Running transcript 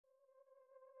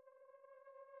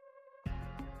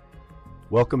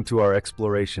Welcome to our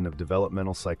exploration of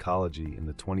developmental psychology in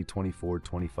the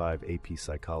 2024-25 AP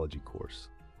Psychology course.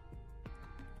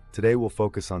 Today we'll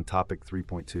focus on topic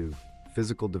 3.2,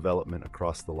 physical development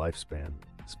across the lifespan,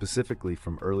 specifically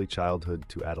from early childhood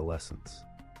to adolescence.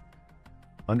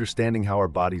 Understanding how our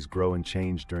bodies grow and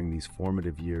change during these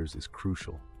formative years is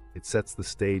crucial. It sets the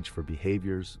stage for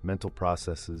behaviors, mental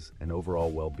processes, and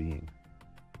overall well-being.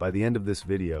 By the end of this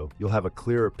video, you'll have a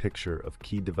clearer picture of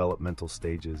key developmental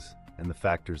stages and the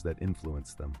factors that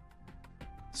influence them.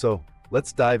 So,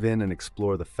 let's dive in and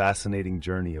explore the fascinating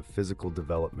journey of physical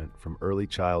development from early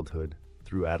childhood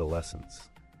through adolescence.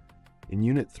 In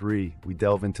Unit 3, we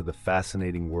delve into the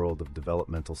fascinating world of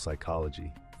developmental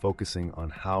psychology, focusing on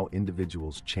how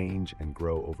individuals change and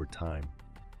grow over time.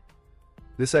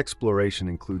 This exploration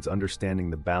includes understanding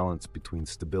the balance between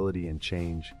stability and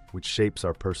change, which shapes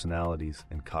our personalities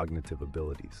and cognitive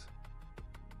abilities.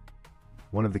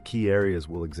 One of the key areas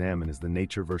we'll examine is the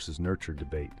nature versus nurture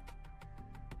debate.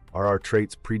 Are our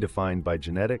traits predefined by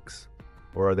genetics,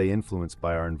 or are they influenced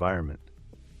by our environment?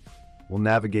 We'll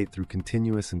navigate through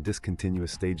continuous and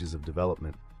discontinuous stages of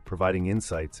development, providing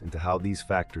insights into how these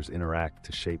factors interact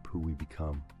to shape who we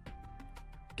become.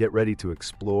 Get ready to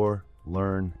explore,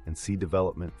 learn, and see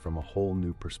development from a whole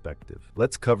new perspective.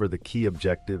 Let's cover the key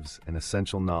objectives and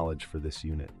essential knowledge for this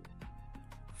unit.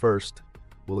 First,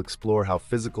 we'll explore how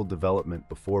physical development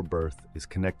before birth is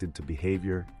connected to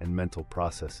behavior and mental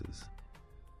processes.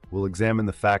 We'll examine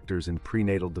the factors in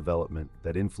prenatal development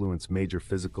that influence major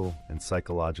physical and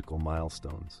psychological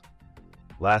milestones.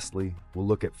 Lastly, we'll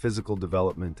look at physical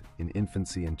development in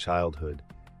infancy and childhood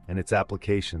and its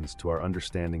applications to our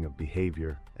understanding of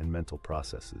behavior and mental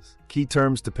processes. Key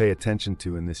terms to pay attention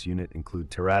to in this unit include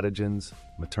teratogens,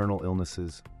 maternal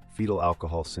illnesses, fetal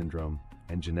alcohol syndrome,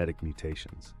 and genetic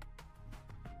mutations.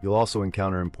 You'll also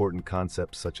encounter important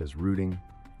concepts such as rooting,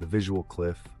 the visual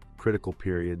cliff, critical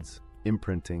periods,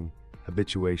 imprinting,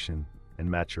 habituation, and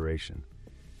maturation.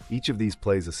 Each of these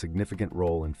plays a significant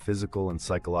role in physical and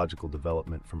psychological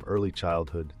development from early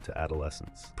childhood to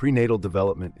adolescence. Prenatal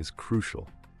development is crucial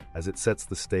as it sets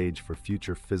the stage for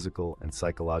future physical and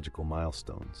psychological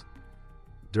milestones.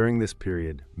 During this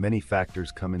period, many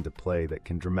factors come into play that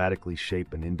can dramatically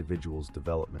shape an individual's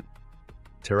development.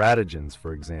 Teratogens,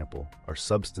 for example, are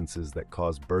substances that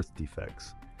cause birth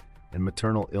defects, and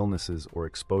maternal illnesses or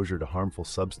exposure to harmful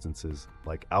substances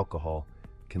like alcohol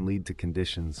can lead to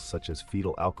conditions such as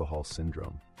fetal alcohol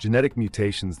syndrome. Genetic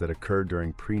mutations that occur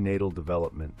during prenatal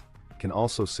development can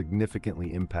also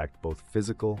significantly impact both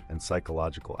physical and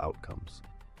psychological outcomes.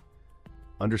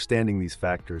 Understanding these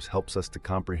factors helps us to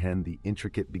comprehend the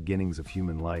intricate beginnings of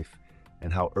human life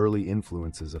and how early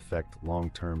influences affect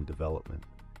long-term development.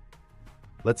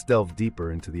 Let's delve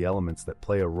deeper into the elements that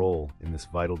play a role in this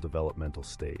vital developmental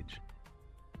stage.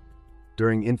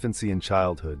 During infancy and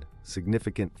childhood,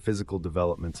 significant physical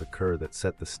developments occur that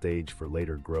set the stage for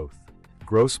later growth.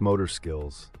 Gross motor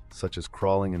skills, such as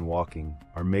crawling and walking,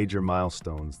 are major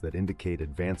milestones that indicate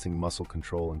advancing muscle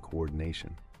control and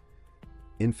coordination.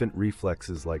 Infant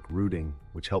reflexes like rooting,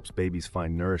 which helps babies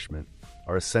find nourishment,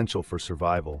 are essential for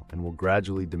survival and will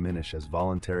gradually diminish as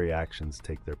voluntary actions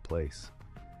take their place.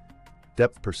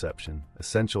 Depth perception,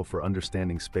 essential for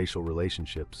understanding spatial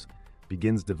relationships,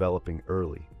 begins developing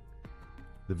early.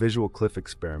 The visual cliff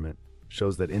experiment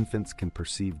shows that infants can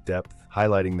perceive depth,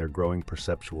 highlighting their growing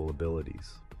perceptual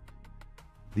abilities.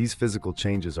 These physical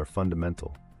changes are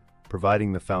fundamental,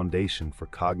 providing the foundation for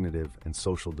cognitive and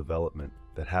social development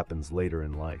that happens later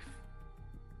in life.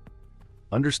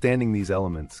 Understanding these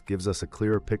elements gives us a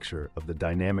clearer picture of the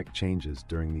dynamic changes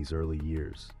during these early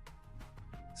years.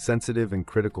 Sensitive and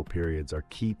critical periods are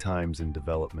key times in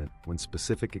development when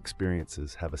specific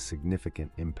experiences have a significant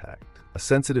impact. A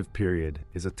sensitive period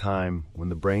is a time when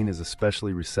the brain is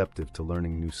especially receptive to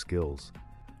learning new skills,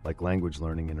 like language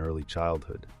learning in early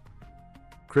childhood.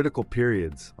 Critical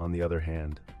periods, on the other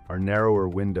hand, are narrower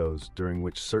windows during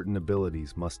which certain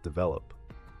abilities must develop,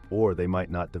 or they might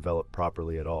not develop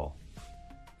properly at all.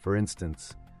 For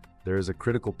instance, there is a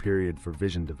critical period for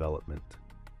vision development.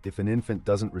 If an infant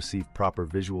doesn't receive proper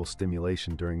visual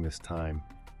stimulation during this time,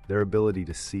 their ability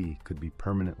to see could be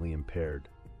permanently impaired.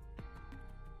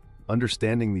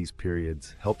 Understanding these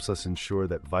periods helps us ensure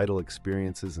that vital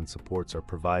experiences and supports are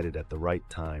provided at the right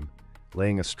time,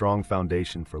 laying a strong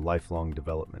foundation for lifelong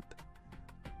development.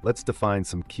 Let's define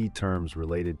some key terms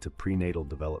related to prenatal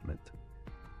development.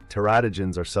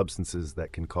 Teratogens are substances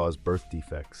that can cause birth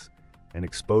defects, and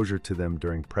exposure to them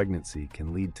during pregnancy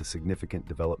can lead to significant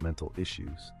developmental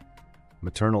issues.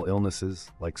 Maternal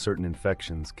illnesses, like certain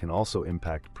infections, can also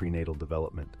impact prenatal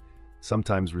development,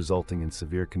 sometimes resulting in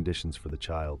severe conditions for the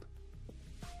child.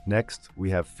 Next,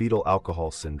 we have fetal alcohol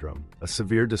syndrome, a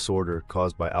severe disorder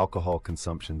caused by alcohol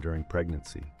consumption during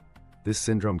pregnancy. This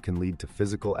syndrome can lead to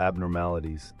physical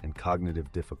abnormalities and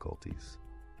cognitive difficulties.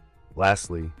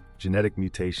 Lastly, genetic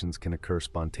mutations can occur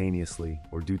spontaneously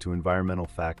or due to environmental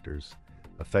factors,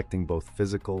 affecting both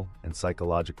physical and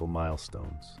psychological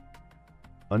milestones.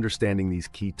 Understanding these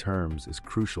key terms is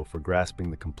crucial for grasping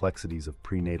the complexities of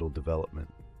prenatal development.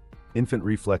 Infant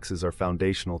reflexes are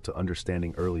foundational to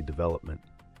understanding early development.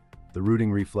 The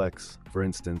rooting reflex, for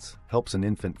instance, helps an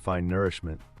infant find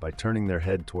nourishment by turning their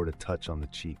head toward a touch on the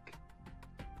cheek.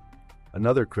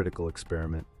 Another critical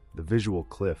experiment, the visual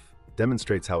cliff,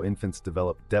 demonstrates how infants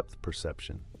develop depth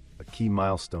perception, a key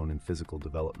milestone in physical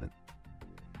development.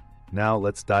 Now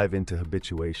let's dive into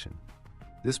habituation.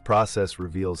 This process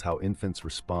reveals how infants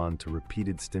respond to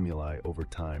repeated stimuli over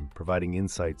time, providing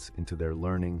insights into their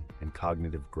learning and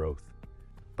cognitive growth.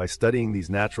 By studying these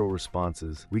natural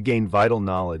responses, we gain vital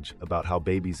knowledge about how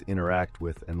babies interact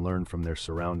with and learn from their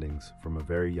surroundings from a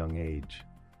very young age.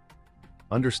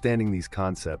 Understanding these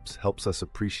concepts helps us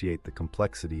appreciate the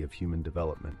complexity of human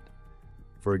development.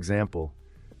 For example,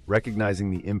 recognizing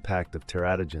the impact of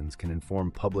teratogens can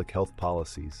inform public health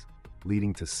policies,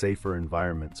 leading to safer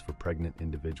environments for pregnant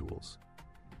individuals.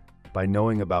 By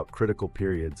knowing about critical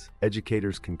periods,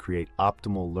 educators can create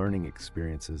optimal learning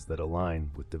experiences that align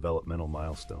with developmental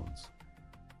milestones.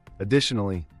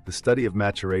 Additionally, the study of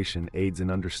maturation aids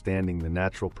in understanding the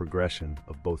natural progression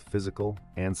of both physical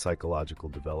and psychological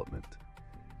development.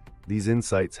 These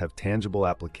insights have tangible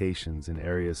applications in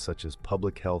areas such as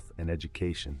public health and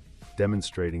education,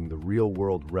 demonstrating the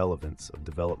real-world relevance of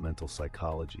developmental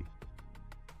psychology.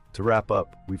 To wrap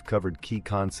up, we've covered key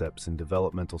concepts in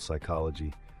developmental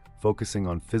psychology, focusing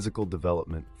on physical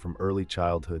development from early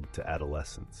childhood to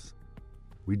adolescence.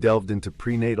 We delved into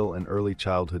prenatal and early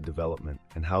childhood development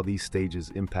and how these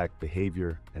stages impact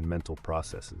behavior and mental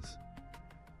processes.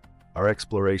 Our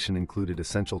exploration included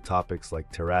essential topics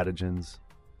like teratogens,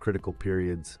 critical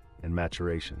periods, and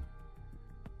maturation.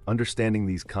 Understanding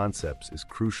these concepts is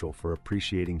crucial for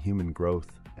appreciating human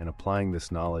growth and applying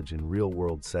this knowledge in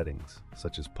real-world settings,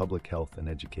 such as public health and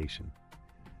education.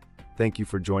 Thank you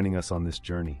for joining us on this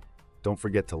journey. Don't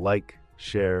forget to like,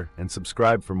 share, and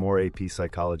subscribe for more AP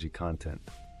Psychology content.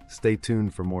 Stay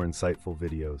tuned for more insightful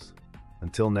videos.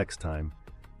 Until next time,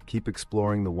 keep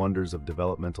exploring the wonders of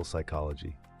developmental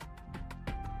psychology.